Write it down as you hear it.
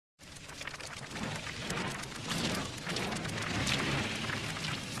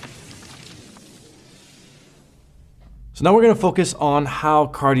So now we're going to focus on how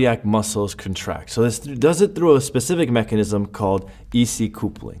cardiac muscles contract. So this does it through a specific mechanism called EC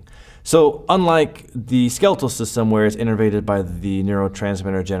coupling. So unlike the skeletal system where it's innervated by the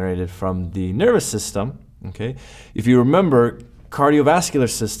neurotransmitter generated from the nervous system, okay, if you remember, cardiovascular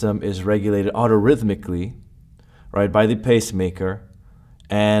system is regulated autorhythmically, right, by the pacemaker,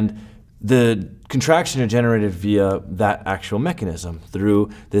 and the contractions are generated via that actual mechanism through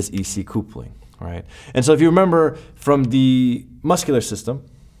this EC coupling, right? And so if you remember from the muscular system,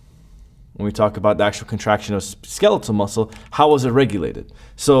 when we talk about the actual contraction of skeletal muscle, how was it regulated?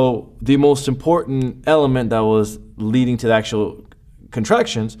 So the most important element that was leading to the actual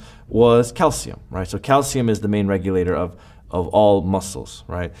contractions was calcium, right? So calcium is the main regulator of all muscles,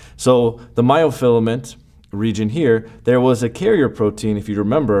 right? So the myofilament region here, there was a carrier protein, if you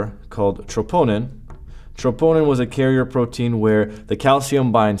remember, called troponin. Troponin was a carrier protein where the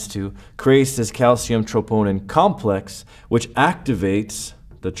calcium binds to, creates this calcium troponin complex, which activates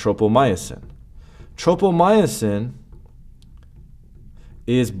the tropomyosin. Tropomyosin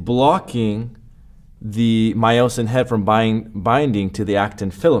is blocking the myosin head from binding to the actin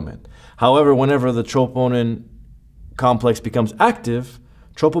filament. However, whenever the troponin complex becomes active,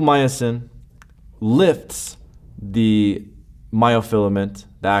 tropomyosin lifts the myofilament,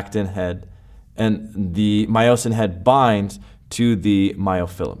 the actin head, and the myosin head binds to the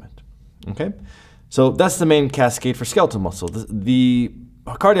myofilament. Okay? So that's the main cascade for skeletal muscle. The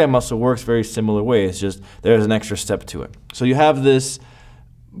cardiac muscle works very similar way. It's just there's an extra step to it. So you have this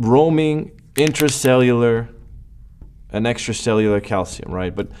roaming intracellular and extracellular calcium,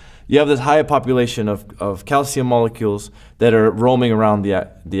 right? But you have this high population of calcium molecules that are roaming around the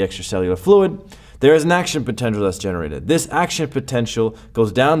extracellular fluid. There is an action potential that's generated. This action potential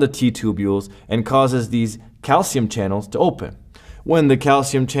goes down the T tubules and causes these calcium channels to open. When the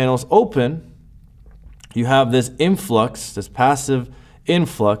calcium channels open, you have this influx, this passive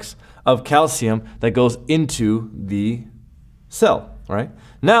influx of calcium that goes into the cell, right?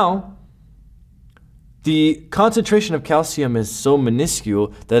 Now, the concentration of calcium is so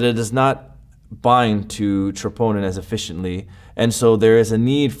minuscule that it does not bind to troponin as efficiently, and so there is a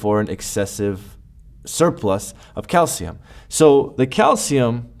need for an excessive surplus of calcium. So the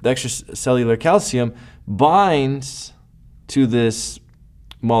calcium, the extracellular calcium, binds to this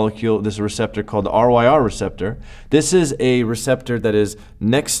molecule, this receptor called the RYR receptor. This is a receptor that is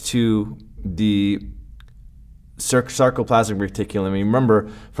next to the sarcoplasmic reticulum. And remember,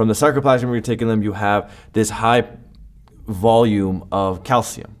 from the sarcoplasmic reticulum, you have this high volume of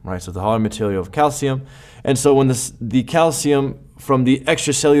calcium, right? So the high material of calcium. And so when the calcium from the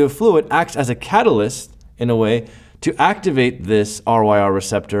extracellular fluid acts as a catalyst, in a way, to activate this RYR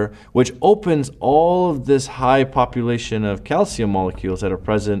receptor, which opens all of this high population of calcium molecules that are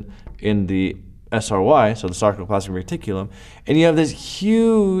present in the SRY, so the sarcoplasmic reticulum, and you have this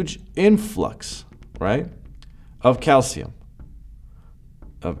huge influx, right, of calcium,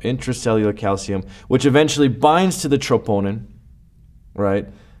 of intracellular calcium, which eventually binds to the troponin, right?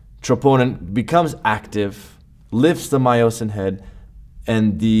 Troponin becomes active, lifts the myosin head,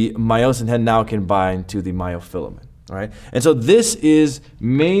 and the myosin head now can bind to the myofilament, right? And so this is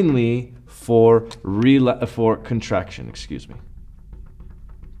mainly for contraction,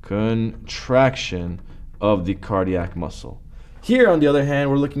 contraction of the cardiac muscle. Here, on the other hand,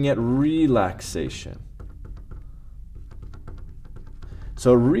 we're looking at relaxation.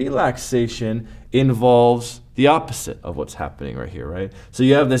 So relaxation involves the opposite of what's happening right here, right? So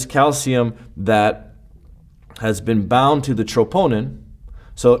you have this calcium that has been bound to the troponin,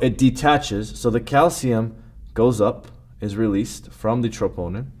 so it detaches, so the calcium goes up, is released from the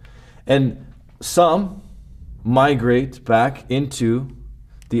troponin, and some migrate back into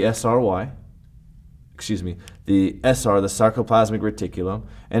the SRY, the SR, the sarcoplasmic reticulum,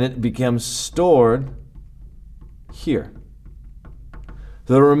 and it becomes stored here.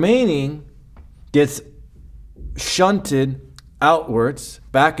 The remaining gets shunted outwards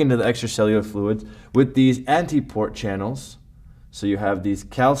back into the extracellular fluids with these antiport channels. So you have these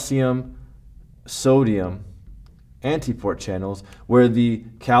calcium, sodium antiport channels where the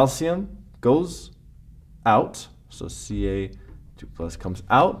calcium goes out, so Ca2+ comes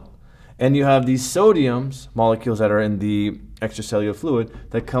out, and you have these sodiums molecules that are in the extracellular fluid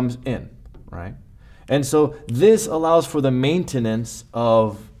that comes in, right? And so this allows for the maintenance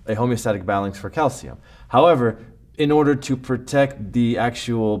of a homeostatic balance for calcium. However, in order to protect the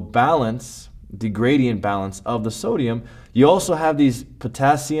actual balance, the gradient balance of the sodium, you also have these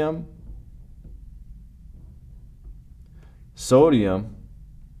potassium, sodium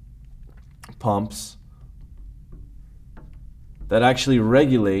pumps that actually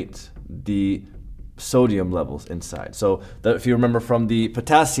regulate the sodium levels inside. So that, if you remember from the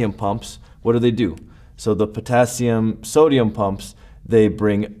potassium pumps, what do? So the potassium sodium pumps, they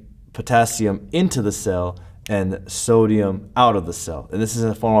bring potassium into the cell and sodium out of the cell. And this is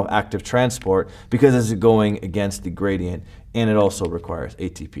a form of active transport because it's going against the gradient, and it also requires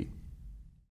ATP.